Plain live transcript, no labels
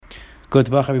Good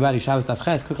to everybody. Shabbos Daf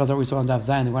Ches. Quick as we saw on Daf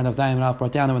Zayin. The Gemara Daf Zayin and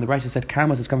brought down that when the Brisa said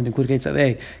Carmelis is coming to include case of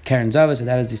a Karen Zavas, and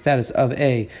that is the status of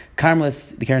a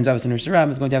Carmelis. The Karen Zavas in Rosh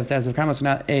Hashanah is going to have the status of Carmelis,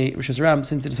 not a Rosh Hashanah,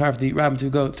 since it is hard for the Rabbim to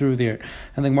go through there.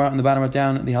 And the Gemara on the bottom wrote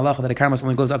down the halacha that a Carmelis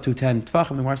only goes up to 10 Tvachim.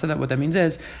 The Gemara said that what that means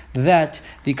is that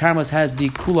the Carmelis has the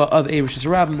kula of a Rosh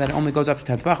Hashanah that it only goes up to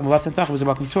 10 Tvachim. The last 10 Tvachim is a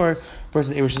Bakum Torah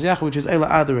versus a Rosh Hashanah, which is Eila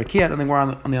Ad Rakiyat. And then we're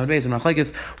on the other base and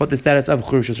Machlekes what the status of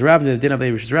Rosh Hashanah, the din of a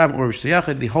Rosh Hashanah or Rosh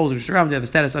Hashanah, the holes of Rosh Hashanah, have the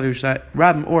status of a Rosh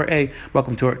Hashanah or a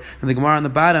Bakum Torah. And the Gemara on the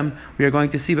bottom, we are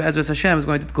going to see Be'ezras Hashem is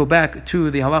going to go back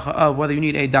to the halacha of whether you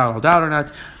need a dal or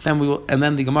not. Then we will, and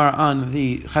then the Gemara on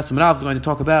the Chesam Rav is going to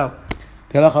talk about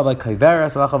the halacha of like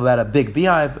kaiveres, the halacha about a big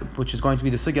beehive, which is going to be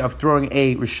the sugya of throwing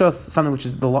a rishus, something which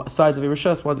is the size of a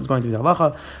rishus. What is going to be the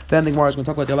halacha? Then the Gemara is going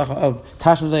to talk about the halacha of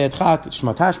tashmish le'yatchak,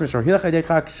 shma tashmish, or hilach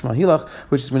le'yatchak, shma hilach,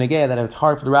 which is minagaya that if it's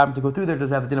hard for the rabbin to go through there,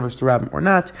 does it have a din of the rabbin or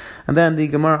not? And then the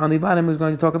Gemara on the bottom is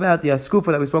going to talk about the askufa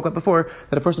that we spoke about before,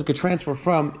 that a person could transfer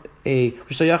from a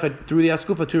Rosh Hashanah through the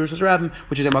askufa to Rosh Hashanah,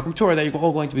 which is a makom Torah that you're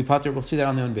all going to be pater. We'll see that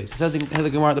on the own base. It says the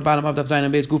Gemara at the bottom of the Zayin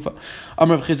and base gufa.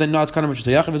 Amar v'chizan no, it's kind of Rosh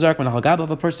Hashanah v'zark when a of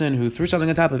a person who threw something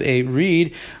on top of a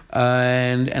reed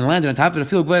and landed on top of it, a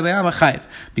field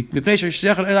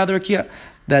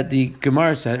that the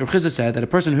Gemara said, or Chizah said, that a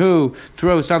person who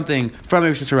throws something from a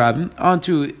Rosh Hashanah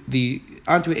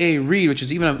onto a reed, which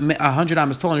is even 100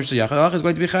 amas tall, is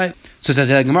going to be chayv. So it says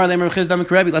Gemara, let's say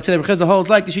that Rebbe holds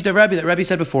like the sheet of Rebbe that Rebbe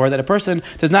said before, that a person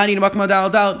does not need a makma dal.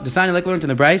 The sign like learned in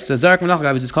the Bryce says Zark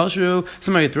Menach is called shru.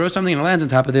 Somebody throws something and it lands on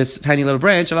top of this tiny little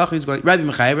branch. Allah is going Rebbe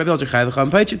Mechayv. Rebbe holds your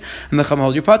chayv and the Chum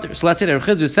holds your potter. So let's say that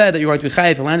Rebbe said that you're going to be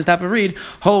chayv if it lands on top of a reed,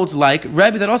 holds like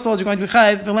Rebbe that also holds you're going to be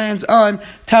chayv if it lands on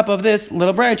top of this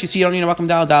little branch. You see, you don't need a makma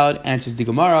dal. Answers the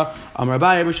Gemara. Amar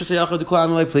Abaye Rosh Hashanah the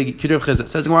Kulam like pligi Kidur Chizah.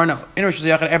 Says Gemara, no, in Rosh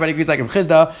Hashanah everybody agrees like Reb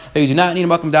Chizda that you do not need a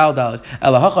makam dal.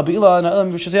 Elahacha bi'ila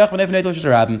na'am Rosh Hashanah v'nefnei Rosh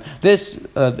Hashanah. This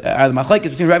the machlekes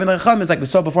between Rabbi and Chacham is like we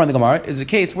saw before in the Gemara, is a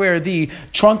case where the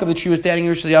trunk of the tree was standing in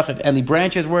Rosh Hashanah and the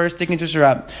branches were sticking to Rosh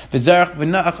Hashanah. V'zarach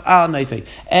v'na'ach al neife,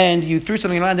 and you threw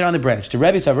something and landed on the branch. The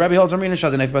Rebbe said, Rebbe holds Amrina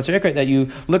Shad the neife basar that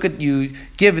you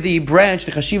give the branch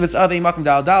the chashivas of a makam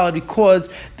dal because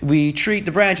we treat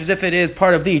the branch as if it is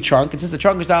part of the trunk, and since the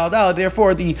trunk is dal,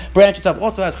 therefore the branch itself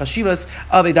also has chashivas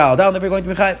of a dal, and therefore going to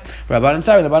be chayv. Rabban and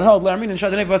Sarah, the Rabban hold, the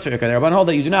Rabban hold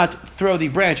that you do not throw the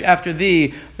branch after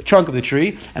the trunk of the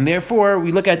tree, and therefore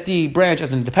we look at the branch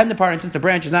as an independent part, and since the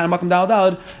branch is not a makam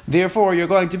dal, therefore you're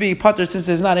going to be pater since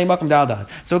it's not a makam dal.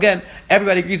 So again,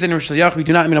 everybody agrees in Rosh Hashanah we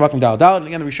do not mean a makam dal. And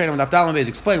again, the Rishonim and Daf is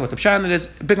explain what the pshat that is.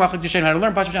 Big machlek Rishonim how to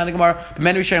learn Pashas in the Gemara, but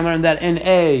many Rishonim learn that in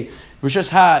a Rishus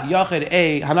ha yachid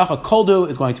a hanacha koldu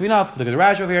is going to be enough. Look at the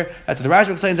Rashi over here. That's what the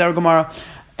Rashi explains our Gemara.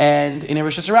 And in a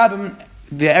Rishus Rabbim,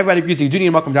 everybody agrees that you do need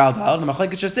a makam dal. And the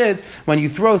machlekes just is when you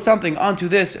throw something onto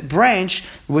this branch,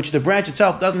 which the branch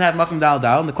itself doesn't have makam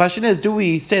dal. And the question is, do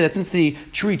we say that since the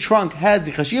tree trunk has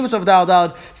the chashivas of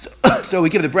dal, so we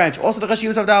give the branch also the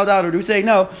chashivas of dal, or do we say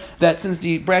no, that since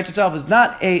the branch itself is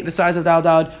not the size of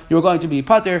dal, you're going to be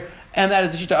pater? And that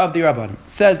is the shita of the Rabbanim.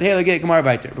 Says the Heilige Gemara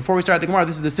Vayter. Before we start the Gemara,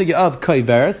 this is the sugya of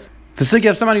kaiveres, the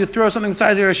sugya of somebody who throws something the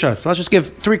size of your shut. So let's just give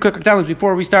 3 quick examples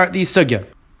before we start the sugya.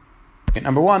 Okay,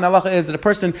 number 1, the halacha is that a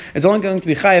person is only going to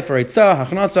be chayav for haitzah,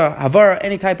 hachnasa, havara,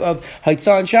 any type of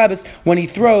haitzah on Shabbos when he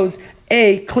throws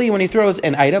a kli, when he throws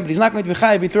an item, but he's not going to be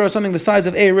chayav if he throws something the size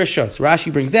of a rishus. Rashi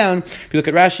brings down, if you look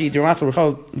at Rashi, the Ramasal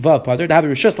Rechal Vav Pater, to have a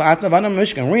rishus la'atzav anam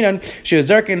mishkan rinan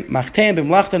she'ezerkin machtem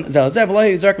b'mlachtan zelzev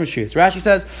lohi zerkin rishus. Rashi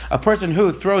says a person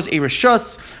who throws a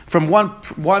rishus from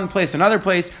one place to another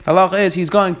place, the halacha is he's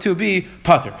going to be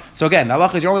pater. So again, the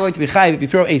halacha is you're only going to be chayav if you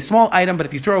throw a small item, but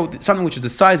if you throw something which is the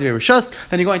size of a rishus,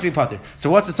 then you're going to be pater. So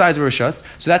what's the size of a rishus?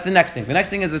 So that's the next thing. The next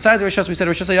thing is the size of a rishus. We said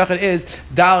rishus hayachid is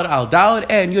dalad al dalad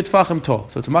and yud tfachim tall.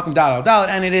 So it's a makam dalad al dalad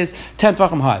and it is 10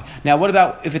 tfachim high. Now what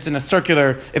about if it's in a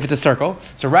circular, if it's a circle?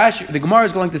 So Rashi, the Gemara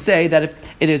is going to say that if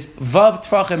it is vav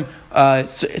tfachim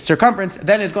circumference,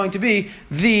 then it's going to be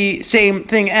the same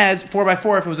thing as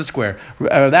 4x4 if it was a square.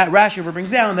 That Rashi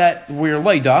brings down that we're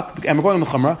loydak and we're going to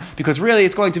chumrah because really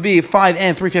it's going to be 5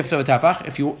 3/5 of a tefach.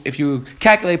 If you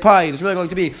calculate pi, it's really going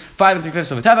to be 5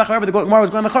 3/5 of a tefach. However, the Gemara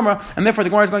was going to chumrah, and therefore the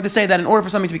Gemara is going to say that in order for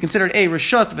something to be considered a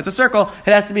rishus, if it's a circle,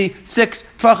 it has to be 6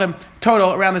 tefachim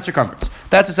total around the circumference.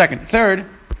 That's the second. Third,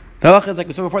 the halacha is like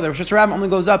we said before, the Rosh Hashanah only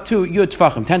goes up to yud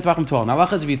tefachim, 10 tefachim tall. Now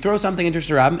halacha is if you throw something into Rosh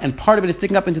Hashanah and part of it is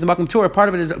sticking up into the makam Torah, part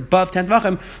of it is above 10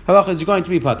 tefachim, halacha is you're going to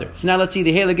be pater. So now let's see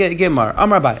the Heilige Gemara.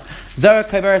 Amar Abaye. Zara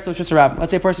kaiveres Rosh Hashanah. Let's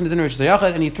say a person is in Rosh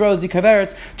Hashanah and he throws the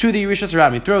kaiveres to the Rosh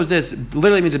Hashanah. He throws this,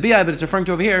 literally means a beehive, but it's referring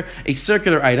to over here a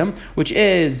circular item, which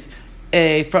is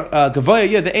a gavoya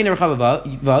yud the einer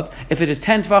vav. If it is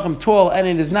 10 tvachim tall and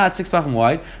it is not 6 tvachim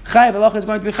wide, chayiv halacha is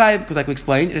going to be chayiv because, like we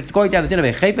explained, it's going to have the din of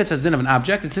a chaypetz as din of an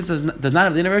object. And since it does not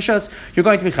have the din of a rishus, you're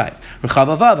going to be chayiv.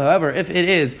 Rechav vav, however, if it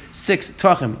is 6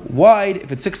 tvachim wide,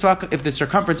 if it's 6 tvachim, if the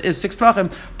circumference is 6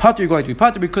 tvachim, pater, you're going to be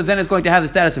pater because then it's going to have the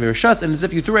status of a rishus, and as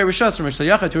if you threw a rishus from Rosh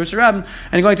Hashanah to Rosh Hashanah,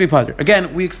 and you're going to be pater.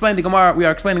 Again, we explained the Gemara. We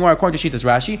are explaining the Gemara according to Shitas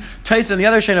Rashi. Tais on the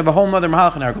other chain of a whole other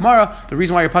mahalach in our Gemara. The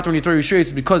reason why you're pater when you throw your shuyas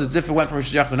is because it's as if it went from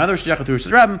Rosh Hashanah to another Rosh Hashanah to Rosh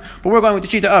Hashanah. But we're going with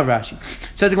the Shita of Rashi.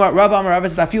 Says the Gemara, Rav Amar Rav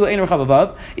says afilu ein rechav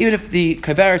above. Even if the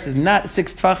kaveris is not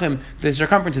 6 tfachim, the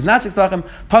circumference is not 6 tfachim,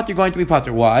 pater, you're going to be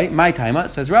pater. Why? My taima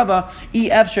says Rava e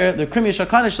efsher the krimi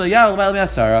shakanish yal mal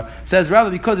miasara. Says Rava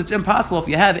because it's impossible if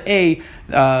you have a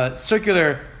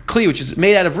circular kli which is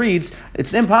made out of reeds,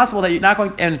 it's impossible that you're not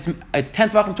going, and it's 10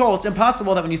 tvachim tall, it's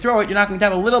impossible that when you throw it, you're not going to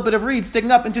have a little bit of reed sticking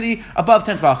up into the above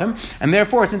 10 tvachim, and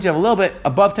therefore, since you have a little bit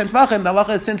above 10 tvachim, the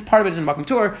halacha is since part of it is in makom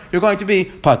tur, you're going to be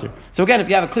pater. So again, if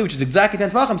you have a kli which is exactly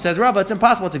 10 tvachim, says Rava, it's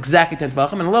impossible, it's exactly 10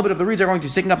 tvachim, and a little bit of the reeds are going to be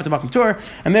sticking up into makom tur,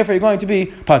 and therefore you're going to be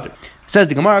pater. Says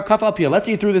the Gemara, Kaf al Pia, let's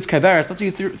see through this kaveris, let's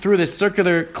see through this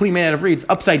circular kli made out of reeds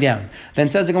upside down. Then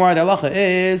says the Gemara, the halacha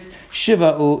is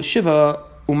shiva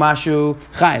umashu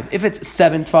chayiv. If it's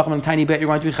 7 tvachim and a tiny bit, you're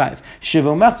going to be chayiv.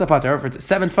 Shiva umachza pater. If it's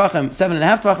 7 tvachim,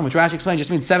 7.5 tvachim, which Rashi explained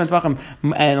just means 7 tvachim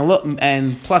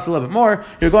and plus a little bit more,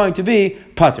 you're going to be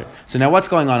pater. So now what's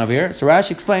going on over here? So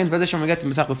Rashi explains, when we get to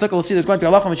Masech L'Sukkah, we'll see there's going to be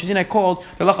a halacha which is called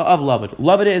the halacha of lavud.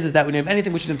 Lavud is that when you have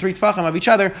anything which is in 3 tvachim of each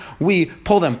other, we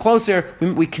pull them closer,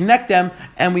 we connect them,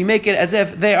 and we make it as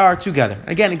if they are together.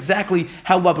 Again, exactly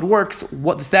how lavud works,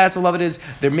 what the status of lavud is.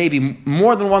 There may be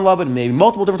more than one lavud, maybe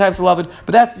multiple different types of lavud,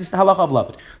 but that's just the halacha of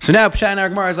lavud. So now Pshat in our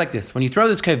Gemara is like this: when you throw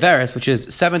this kaveris, which is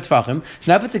 7 tvachim,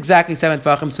 so now if it's exactly 7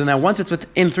 tvachim, so now once it's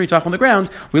within 3 tvachim on the ground,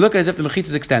 we look at it as if the mechitza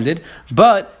is extended.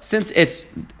 But since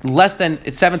it's less than,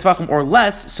 it's 7 tvachim or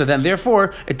less, so then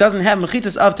therefore it doesn't have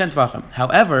mechitzas of 10 tvachim.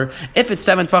 However, if it's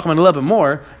 7 tvachim and a little bit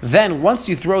more, then once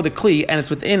you throw the kli and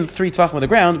it's within 3 tvachim of the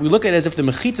ground, we look at it as if the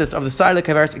mechitzas of the side of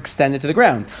the kaveris extended to the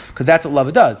ground, because that's what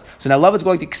lavud does. So now lavud is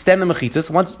going to extend the mechitzas.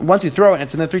 Once you throw it and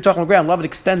it's within 3 tvachim of the ground, lavud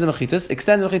extends the mechitzas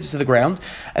to the ground,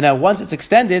 and now once it's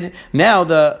extended, now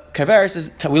the kaveris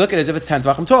is, we look at it as if it's 10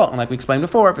 tvachim tall, and like we explained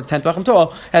before, if it's 10 tvachim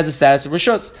tall, it has the status of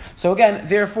rishus. So again,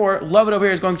 therefore, lavud over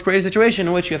here is going to create a situation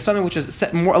in which you have something which is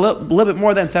a little bit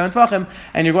more than 7 tvachim,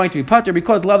 and you're going to be pater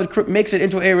because lavud makes it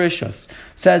into a rishus.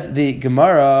 Says the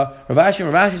Gemara, Rav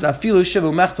Ashi is afilu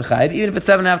shivu mechza chayiv. Even if it's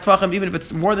 7.5 tvachim, even if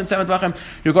it's more than 7 tvachim,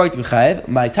 you're going to be chayiv.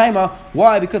 My taima,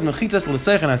 why? Because mechitzas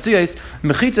l'seich and asiyos,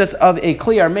 mechitzas of a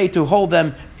kli are made to hold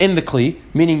them in the kli,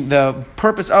 meaning the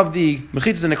purpose of the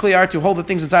mechitzas in the kli are to hold the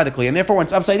things inside the kli, and therefore when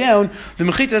it's upside down, the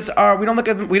mechitzas are,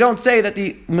 we don't say that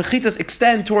the mechitzas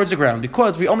extend towards the ground,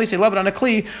 because we only say lavud on a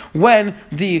kli when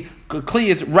the kli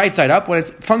is right side up, when it's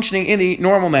functioning in the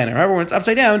normal manner. However, when it's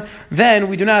upside down, then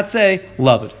we do not say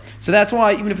lavud. So that's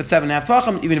why, even if it's 7.5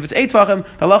 tvachim, even if it's 8 tvachim,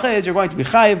 the halacha is you're going to be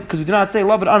chayiv, because we do not say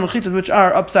lavud on mechitzas which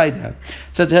are upside down.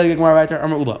 It says the Hilgig Gemara right there,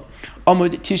 Amar Ula. You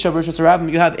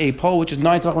have a pole which is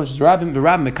 9 tvachim, which is rabbim, the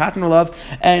rabbim mekaten love,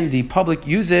 and the public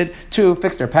use it to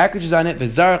fix their packages on it.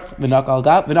 V'zarch v'nachal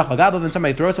gabav, and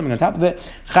somebody throws something on top of it.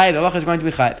 Chayiv, the halacha is going to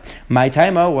be chayiv. My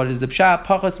taima, what is the pshat?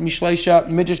 Pachas mishleisha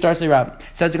midrash darsei rabbim.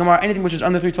 Says the Gemara, anything which is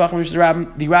under 3 tvachim, which is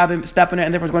rabbim, the rabbim step on it,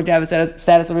 and therefore is going to have a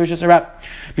status of rishus rabbim.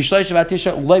 Mishleisha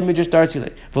v'atisha loy midrash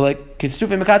darsei v'lek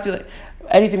kisufim mekatile.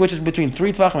 Anything which is between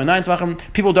 3 tvachim and 9 tvachim,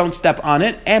 people don't step on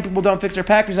it, and people don't fix their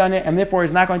package on it, and therefore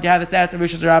is not going to have the status of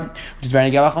rishus rabbim, which is very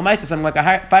galachal ma'isa, something like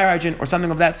a fire hydrant or something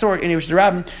of that sort. In rishus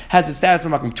rabbim has the status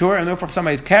of makom tur, and therefore if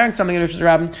somebody is carrying something in rishus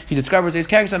rabbim, he discovers that he's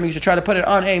carrying something, he should try to put it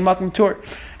on a makom tur.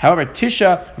 However,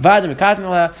 tisha vadim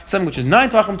mekatim, something which is 9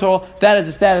 tvachim tall, that is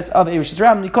the status of a rishus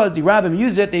rabbim, because the rabbim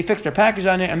use it, they fix their package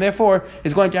on it, and therefore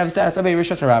is going to have the status of a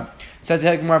rishus rabbim. Says the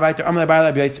Hilgig Gemara right there, Amar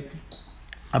Bar Yosef.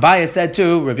 Abaya said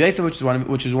to Rabbi Yosef,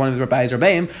 which is one of the Rabbis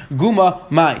Rabbeim, Guma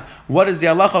Mai. What is the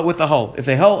halacha with the hole? If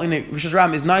the hole in a rishus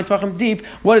rabbim is 9 tvachim deep,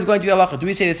 what is going to be the halacha? Do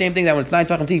we say the same thing that when it's 9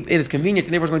 tvachim deep, it is convenient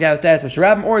and therefore it's going to have a status of rishus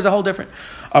rabbim, or is a hole different?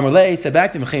 Amarle said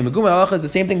back to Mechem Guma. The halacha is the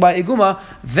same thing by a guma,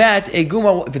 that a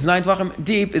guma, if it's 9 tvachim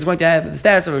deep, is going to have the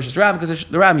status of rishus rabbim because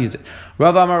the rabbim use it.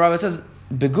 Rav says,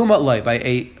 Beguma loy, by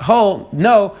a hole,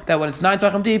 know that when it's 9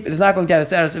 tvachim deep, it is not going to have the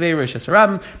status of a rishus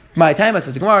rabbim. My time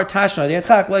says the Gemara tashma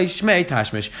deyatchak loy shmei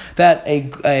tashmish, that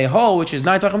a hole which is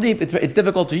 9 tvachim deep, it's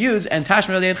difficult to use, and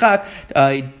tashma deyatchak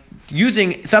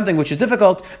using something which is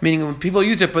difficult, meaning when people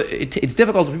use it, but it's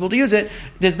difficult for people to use it,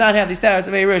 does not have the status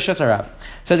of a Rishus Harab.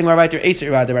 Says in right there,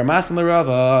 Eser Rada, Bar Maslim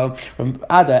Rava, from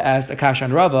Ada asked Akash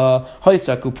on Rava,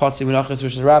 Hoisaku Potsi Munachas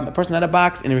Rishus Harab, a person had a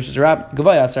box in a Rishus Harab,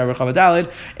 Gavaya Sarah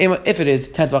Chavadalid, if it is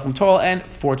 10 Tvachim tall and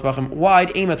 4 Tvachim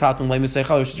wide, Ema Tatum Lemu Seicha,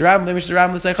 Rishus Harab, Lemu Rishus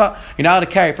Harab, Seicha, you're not allowed to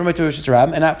carry from it to Rishus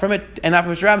Harab, and not from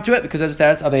Rishus Harab to it, because that's the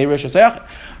status of a Rishus Harab.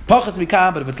 Pachas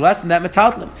Mikam, but if it's less than that,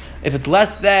 Metatlim. If it's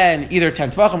less than either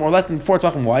 10 Tvachim or less than 4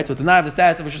 Tvachim wide, so it does not have the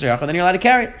status of Rishus Harab, then you're allowed to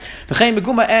carry it.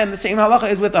 And the same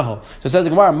halacha is with Aho. So it says the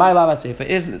Gemara, my lava seifa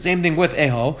is the same thing with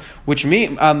Aho, which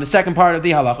means the second part of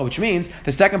the halacha, which means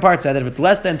the second part said that if it's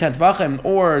less than 10 tvachim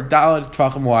or daled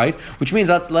tvachim wide, which means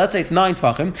let's say it's 9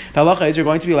 tvachim, the halacha is you're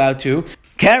going to be allowed to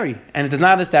carry, and it does not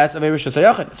have the status of a Rishus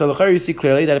Hayachid. So you see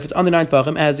clearly that if it's under 9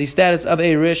 tvachim, it has the status of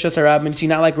a Rishus Harab. And you see,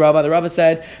 not like Rava. The Rava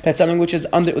said that something which is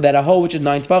under that a hole which is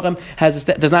 9 tvachim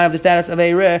does not have the status of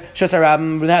a Rishus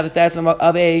Harab, but have the status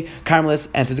of a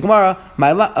Carmelis. And says the Gemara,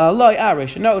 my loy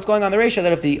arish. No, it's going on the ratio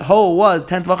that if the hole was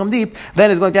 10 tvachim deep, then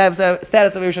it's going to have the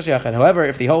status of a Rishus Hayachid. However,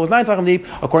 if the hole was 9 tvachim deep,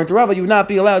 according to Rava, you would not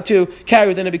be allowed to carry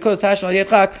within it because Tashma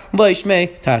Yetchak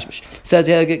Shmei Tashmish. Says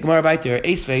Gemara right there.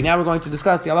 Esvei. Now we're going to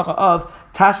discuss the halacha of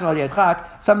Tashma al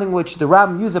Yadchak, something which the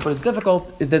Rabbim use it, but it's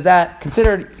difficult. Does that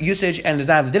considered usage and does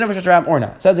that have the din of Rishus Harab or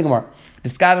not? Says the Gemara. Now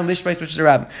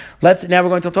we're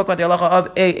going to talk about the halacha of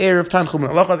a Erev Tanchumen.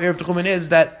 The halacha of Erev Tanchumen is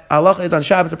that halacha is on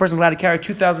Shabbos, a person is allowed to carry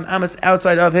 2,000 amas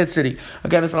outside of his city.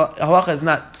 Again, this halacha is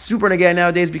not super negay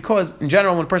nowadays because, in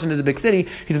general, when a person is a big city,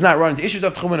 he does not run into issues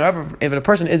of Tanchumen. However, if a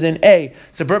person is in a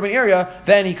suburban area,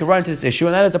 then he could run into this issue,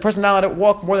 and that is a person not allowed to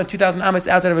walk more than 2,000 amas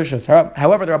outside of his house.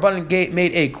 However, the Rabbanan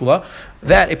made a kula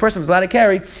that a person is allowed to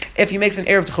carry if he makes an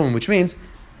Erev Tanchumen, which means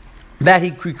that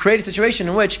he could create a situation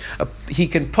in which he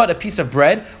can put a piece of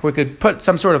bread, or he could put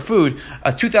some sort of food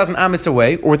 2,000 amas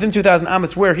away, or within 2,000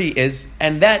 amas where he is,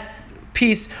 and that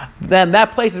piece, then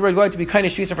that place is where he's going to be kind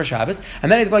of shvisa for Shabbos,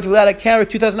 and then he's going to be allowed to carry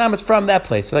 2,000 amas from that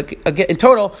place. So in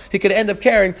total, he could end up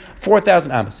carrying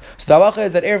 4,000 amas. So the halacha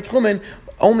is that Erev Tchumen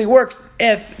only works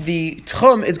if the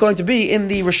tchum is going to be in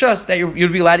the rishus that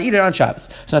you'd be allowed to eat it on Shabbos.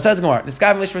 So now says Gemara,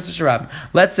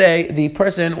 let's say the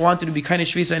person wanted to be kind of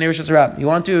shvisa in a rishus harab. He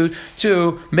wanted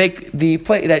to make the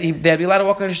plate that they'd be allowed to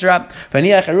walk on rishus harab.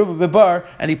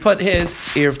 And he put his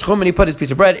erev tchum and he put his piece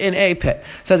of bread in a pit.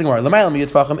 Says Gemara,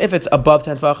 if it's above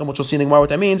 10 tvachim, which we'll see in the Gemara what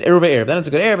that means, erev, then it's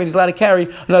a good erev, and he's allowed to carry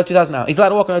another 2,000 amas. He's allowed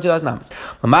to walk another 2,000 amas.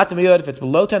 If it's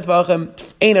below 10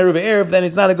 tvachim, ain't erev, then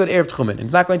it's not a good erev tchumen.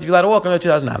 It's not going to be allowed to walk another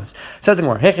 2,000 amas. Says the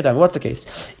Gemara, what's the case?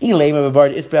 If you're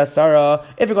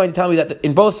going to tell me that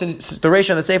in both the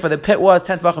ratio and the sefer, the pit was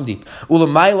 10 tvachim deep.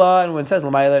 Ulamaila, and when it says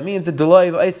Ulamaila, it means the delay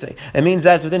of Eisei. It means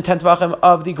that it's within 10 tvachim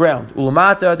of the ground.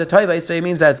 Ulamata, the Toiv Eisei,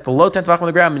 means that it's below 10 tvachim of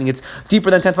the ground, meaning it's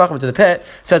deeper than 10 tvachim into the pit.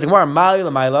 Says the Gemara, Mali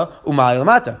Lamaila, Umali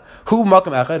Lamata. Hu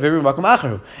makam echad, Viru makam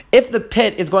acharu. If the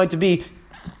pit is going to be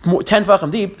 10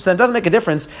 tvachim deep, so then it doesn't make a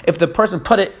difference if the person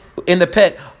put it in the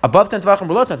pit above 10 tvachim,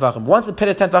 below 10 tvachim. Once the pit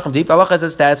is 10 tvachim deep, Allah has a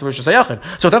status of Rishus Hayachid.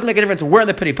 So it doesn't make a difference where in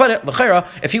the pit he put it. L'chera,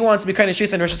 if he wants to be kind of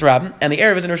shisa in Rishus Rabbim and the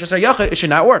erev is in Rishus Hayachid, it should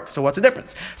not work. So what's the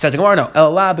difference? Says the Gemara, no.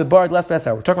 Elah bebard less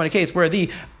besar. We're talking about a case where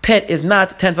the pit is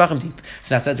not 10 tvachim deep.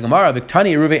 So now says the Gemara,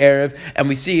 Viktani eruve erev, and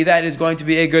we see that is going to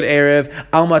be a good erev.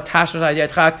 Alma tashmish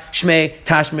yadchak shmei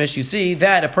tashmish. You see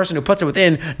that a person who puts it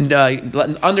within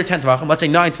under 10 tvachim, let's say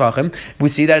 9 tvachim, we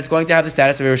see that it's going to have the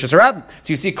status of Rishus Rabbim.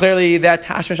 So you see clearly that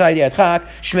tashmish yadchak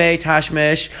shmei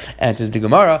tashmish, and to the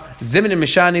Gemara, zimin and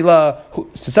mishani la.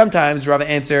 So sometimes Rava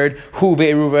answered hu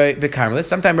ve'eruve bekarmelis.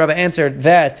 Sometimes Rava answered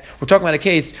that we're talking about a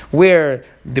case where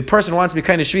the person wants to be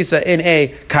kind of shvisa in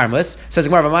a karmelis. Says the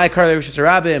Gemara, "My karle Rishus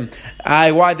Harabim."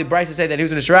 Why the Brisa say that he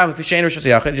was in a Rishus Harabim? If shein Rishus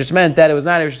Hayachid, it just meant that it was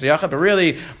not a Rishus Hayachid, but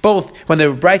really both. When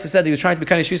the Brisa said that he was trying to be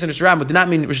kind of shvisa in Rishus Harabim, it did not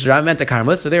mean Rishus Harabim, meant a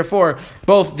karmelis. So therefore,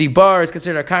 both the bar is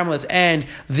considered a karmelis and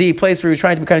the place where he was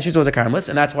trying to be kind of shvisa was a karmelis,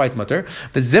 and that's why it's mutter.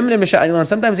 The zimin and mishani.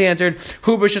 Sometimes he answered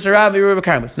hu Rishus Harabim eruve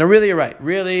karmelis. No, really, you're right.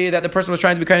 Really, that the person was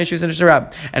trying to be kind of shvisa in Rishus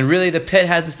Harabim, and really the pit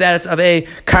has the status of a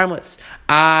karmelis.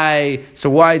 So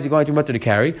why is he going to mutter to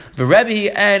carry? The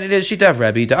Rebbe, and it is Shita of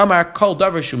Rebbe, the Amar Kol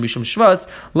Davar Shum Mishum Shvatz,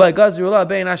 like Gazrula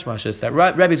Bein Ashmashis. That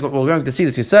Rebbe is what we're going to see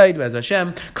this Yisayid, as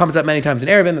Hashem comes up many times in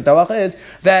Erevin, that the halacha is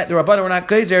that the Rabbanan were not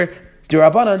Gezer, the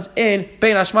Rabbanans in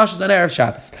Bein Ashmashis on Erev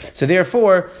Shabbos. So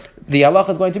therefore, the halacha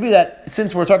is going to be that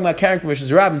since we're talking about carrying from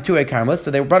Rishus Rabbim to a karmelis,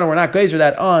 so the Rabbanan were not Gezer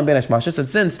that on Ben Hashmashis, and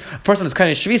since a person is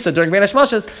kind of shvisa during Ben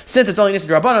Hashmashis, since it's only Nisa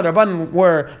Rabbanan, the Rabbanan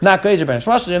were not Gezer Ben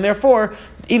Hashmashis, and therefore,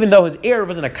 even though his erev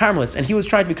wasn't a karmelis, and he was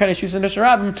trying to be kind of shvisa in Rishus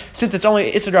Rabbim, since it's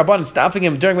only Issa Rabbanan stopping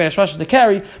him during Ben Hashmashis to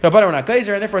carry, the Rabbanan were not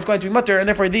Gezer, and therefore it's going to be mutter, and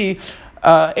therefore the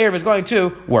Erev is going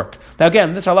to work. Now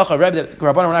again, this halacha, Rebbe, that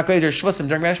Rabbanan were not Geizer Shvusim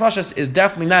during Banish Mashas is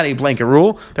definitely not a blanket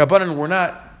rule. The Rabbanan were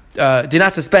not did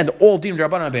not suspend all Dinim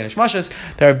Rabbanan on Banish Mashas.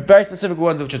 There are very specific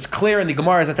ones which is clear in the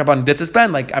Gemara that Rabbanan did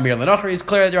suspend, like Amir Lenachri is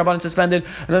clear that Rabbanan suspended,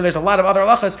 and then there's a lot of other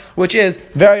halachas which is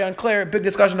very unclear. Big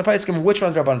discussion in the Paiskim which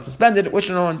ones Rabbanan suspended, which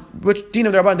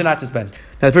Dinim Rabbanan did not suspend.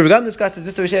 Now the Pirkei discusses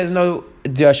this. So we say there's no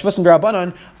Shvusim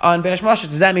Rabbanan on Banish Mashas.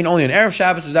 Does that mean only on Erev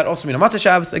Shabbos? Does that also mean on Matzah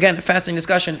Shabbos? Again, fascinating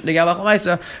discussion. The Galach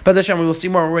L'Maisa, but Hashem, we will see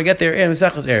more when we get there in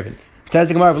Mesechus Erevin. Says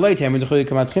the Gemara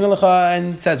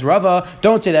and says Rava,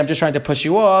 don't say that I'm just trying to push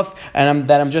you off,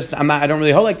 and I don't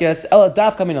really hold like this.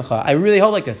 I really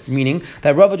hold like this, meaning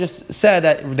that Rava just said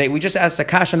that we just asked a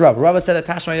kash and Rava. Rava said that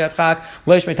Tashma Yadchak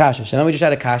Leish Tashish, and then we just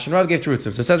had a kash and Rava gave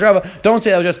Terutzim. So says Rava, don't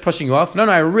say I was just pushing you off. No,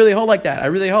 I really hold like that. I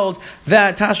really hold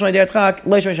that Tashma Yadchak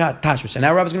Leish Tashish. And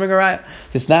now Rava's going to bring a raya.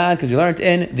 This not because you learned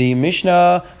in the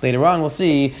Mishnah later on. We'll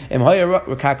see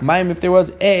if there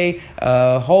was a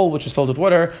hole which was filled with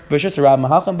water.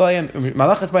 Malachas by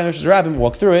Rosh Rabbim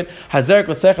walk through it. Hazar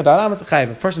l'sechad alamas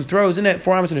chayiv. If a person throws in it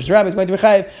 4 amos in Rosh Rabbim, is going to be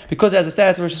chayiv because it has a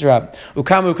status of Rosh Rabbim.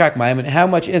 Ukamu ukak mayim. And how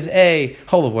much is a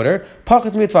hole of water?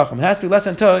 Pachas mit tvachim. It has to be less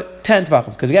than 10 tvachim.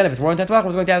 Because again, if it's more than 10 tvachim,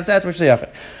 it's going to have a status of Rosh Yachid.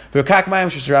 V'ukak mayim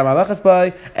Rosh Rabbim malachas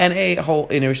by, and a hole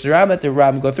in Rosh Rabbim that the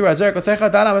Rabbim go through. Hazar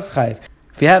l'sechad alamas chayiv.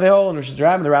 If you have a hole in Rosh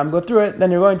Hashanah and the Ram go through it,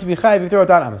 then you're going to be chayiv if you throw it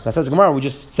down amos. That says Gemara. We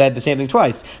just said the same thing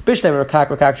twice. It makes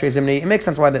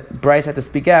sense why the Bryce had to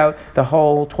speak out the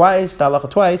whole twice, the halacha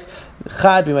twice.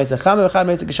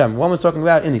 One was talking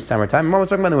about in the summertime, and one was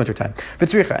talking about in the wintertime.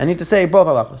 I need to say both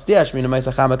halachas.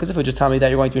 Because if you just tell me that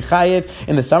you're going to be chayiv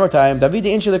in the summertime,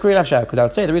 because I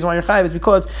would say the reason why you're chayiv is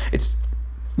because it's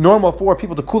normal for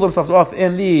people to cool themselves off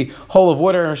in the hole of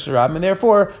water in Rosh Hashanah, and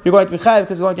therefore you're going to be chayiv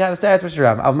because you're going to have a status for Rosh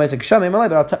Hashanah.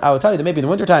 But I will tell you that maybe in the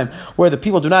wintertime, where the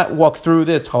people do not walk through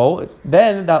this hole,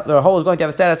 then the hole is going to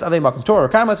have a status of a makom Torah or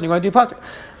karmas, and you're going to do pater.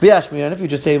 And if you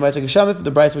just say Ma'aseh Geshamim,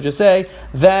 the Bryce would just say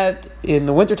that in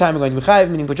the wintertime you're going to be chayiv,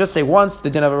 meaning if we just say once the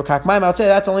din of a rakak mayim, I'll say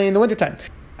that's only in the wintertime.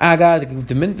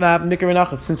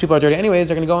 Since people are dirty anyways,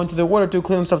 they're going to go into the water to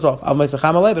clean themselves off. But I'll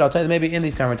tell you that maybe in the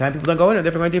summertime people don't go in it,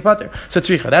 they're going to do pater. So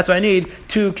tzricha. That's why I need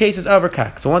 2 cases of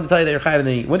rakak. So one to tell you that you're chayiv in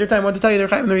the wintertime, one to tell you that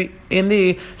you're chayiv in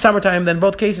the summertime. Then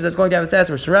both cases that's going to have a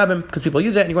status for Rabbim because people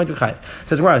use it and you're going to be chayiv.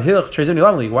 Says why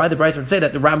the Bryce would say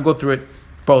that the Ram go through it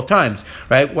both times,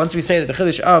 right? Once we say that the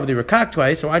chiddush of the rakak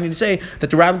twice, so I need to say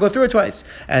that the Rabbim go through it twice.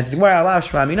 And says the Gemara,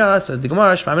 says the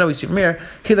Gemara, Shmamina, we see from here,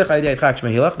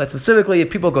 that specifically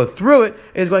if people go through it,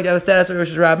 it is going to have a status of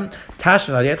Rosh Rabbim.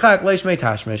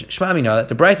 Shmamina, that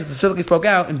the Bryce specifically spoke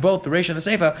out in both the Reish and the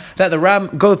Seifa that the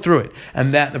Rabbim go through it,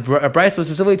 and that the Bryce was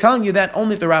specifically telling you that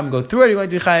only if the Rabbim go through it, you're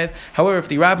going to be chayiv. However, if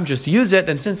the Rabbim just use it,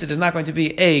 then since it is not going to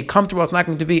be a comfortable, it's not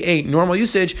going to be a normal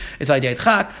usage, it's idea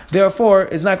chak. Therefore,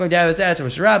 it's not going to have a status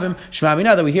of Rabbim.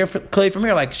 Shmamina, that we hear clearly from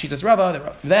here, like Shitas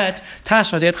Rava, that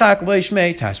Tashma Deitchak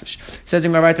Leishmei Tashmish. Says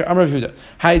in my writer Amr Yehuda.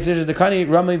 Hi Zir the Kani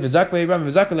Rami Vizakwe Rami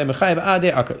Vizakwe Lemechayv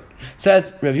Ade Akal.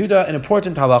 Says Rav Yehuda an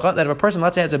important halacha that if a person,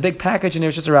 let's say, has a big package in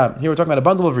Rosh Hashanah, here we're talking about a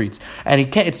bundle of reeds, and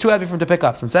it's too heavy for him to pick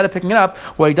up. So instead of picking it up,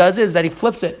 what he does is that he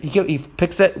flips it. He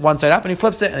picks it one side up and he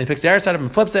flips it, and he picks the other side up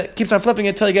and flips it. Keeps on flipping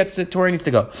it until he gets to where he needs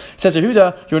to go. Says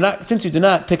Yehuda, since you do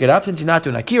not pick it up, since you're not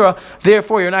doing akira,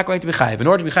 therefore you're not going to be chayiv. In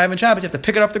order to be chayiv in Shabbat, you have to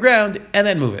pick it off the ground and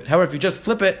then move it. However, if you just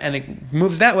flip it and it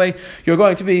moves that way, you're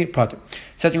going to be pater.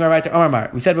 Says right to Amar.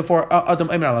 We said before, we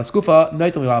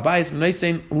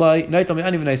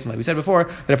said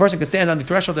before that a person could stand on the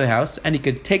threshold of the house and he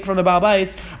could take from the Baal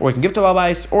Bayis, or he can give to Baal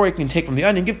Bayis, or he can take from the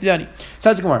onion and give to the onion.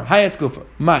 Says the Gemara, Hi Askufa.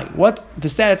 What the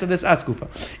status of this Askufa?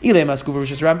 Ilem Askufa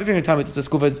Rosh Hashanah. If you're going to tell me that the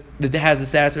Askufa that has the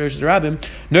status of Rosh Hashanah,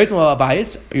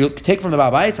 you take from the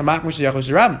Baal Bayis.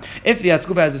 If the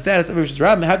Askufa has the status of Rosh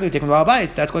Hashanah, how can you take from the Baal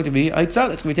Bayis? That's going to be Aitzah.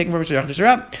 That's going to be taken from Rosh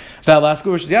Hashanah. The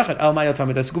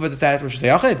Askufa has the status of Rosh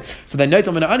Hashanah. So then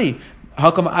Noitel Min Ani.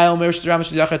 How come I Rosh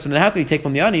Hashanah? So then how can you take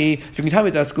from the Ani? If you can tell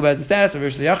me that Askufa has the status of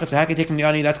Rosh Hashanah, so how can you take from the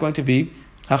Ani? That's going to be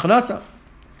Hachanatza.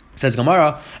 Says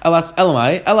Gemara, Elas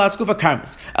Skufa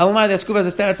Karmas. Elamai, the Skufa has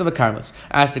the status of a Karmas.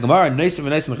 Ask the Gemara, Noisim and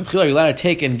Noisim Lechatchila, you're allowed to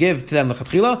take and give to them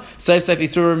Lechatchila. Saif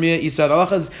Isur Mia Isa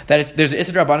Alachas, that there's an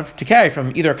Isra Rabbanan to carry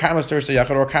from either Karmas to Rosh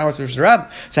Yachad or Karmas to Rosh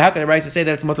Rab. So how can the Raisa say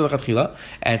that it's Motel Lechatchila?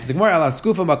 And so the Gemara, Elas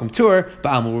Skufa Makom Tur,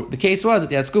 Ba'amur. The case was that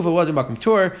the Skufa was in Makom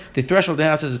Tur, the threshold of the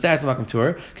house has the status of Makom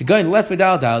Tur. Could go in less by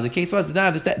Dal. The case was that did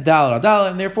not have the Dal,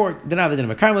 and therefore did not have the din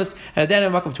of a Karmas, and a din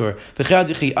of Makom Tur. The Chayad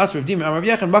Dichi Asr of Dim Amar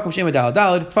Yechon Makom Shema Dal.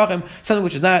 Something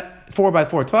which is not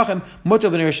 4x4 tvachim, mutter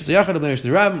b'nei rishis yachad b'nei rishis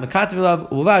rabim, l'kativ elav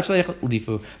uvad shleich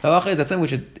lifu. The halacha is that something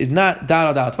which is not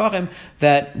dal tvachim,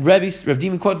 that Rav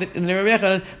Dimi quoted in the Rav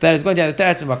Yechon, that is going to have the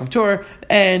status of Makom Tur,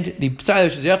 and the side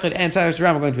of rishis yachad and side of rishis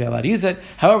rabim are going to be allowed to use it.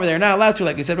 However, they're not allowed to,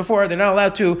 like you said before, they're not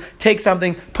allowed to take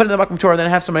something, put it in the Makom Tur, then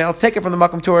have somebody else take it from the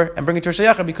Makom Tur and bring it to rishis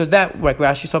yachad, because that, like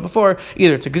Rashi saw before,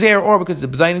 either it's a gezer or because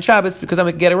it's a b'zayin and Shabbos, because I'm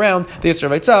going to get around the Yisur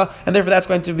Vaitzah, and therefore that's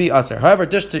going to be aser. However,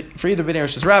 just for either b'nei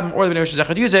rishis rabim or the b'nei rishis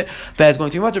yachad use it, that is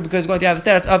going to be mutter because it's going to have the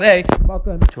status of a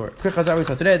Makom Tur. Quick chazar we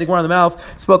saw today, the Gemara on the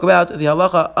mouth spoke about the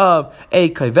halacha of a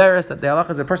kaiveris, that the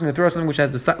halacha is a person who throws something which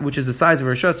is the size of a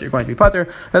rishus, you're going to be pater.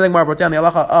 Then the Gemara brought down the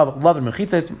halacha of love and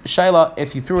mechitzes. Shaila,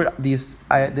 if you threw it this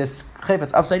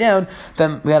chayfetz upside down,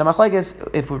 then we had a machlekes.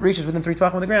 If it reaches within 3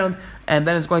 tvachim of the ground, and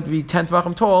then it's going to be 10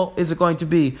 tvachim tall, is it going to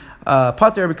be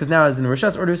pater because now it's in the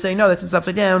rishus, or do we say no, that's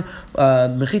upside down,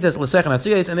 mechitzes l'sech and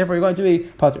atziyos, and therefore you're going to be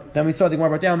pater. Then we saw the Gemara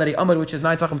brought down that a amud which is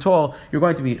 9 tvachim tall, you're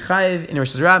going to be chayiv in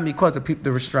rishus rabim because the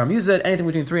rishus rabim use it. Anything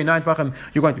between 3 and 9 tvachim,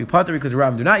 you're going to be pater because the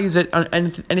rabim do not use it.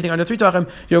 Anything under 3 tvachim,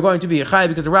 you're going to be chayiv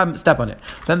because the rabim step on it.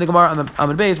 Then the Gemara on the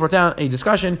Amud Beis brought down a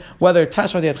discussion whether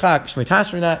tashma de'atchak shmei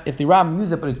tashma or not. If the rabim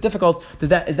use it but it's difficult, is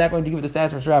that going to give it the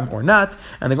status of rabim or not?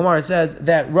 And the Gemara says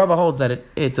that Rava holds that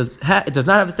it does not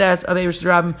have the status of a rishus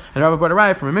rabim, and Rava brought a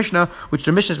raya from a Mishnah, which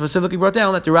the Mishnah specifically brought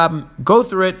down that the rabim go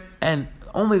through it, and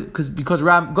only because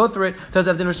rabim go through it does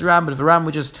have the rishus rabim, but if the rabim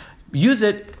would just use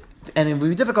it and it would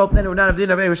be difficult, then it would not have the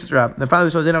din of a rishus rabim. Then finally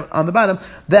we saw the din on the bottom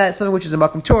that something which is a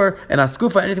Makom Tur and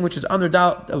askufa, anything which is under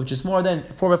which is more than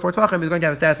 4x4 tvachim, is going to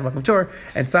have a status of Makom Tur,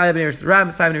 and side of a rishus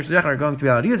rabim, side of a rishus yachad are going to be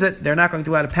allowed to use it. They're not going to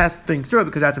be allowed to pass things through it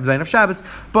because that's a design of Shabbos,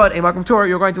 but a Makom Tur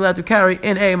you're going to be allowed to carry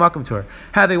in a Makom Tur.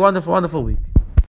 Have a wonderful, wonderful week.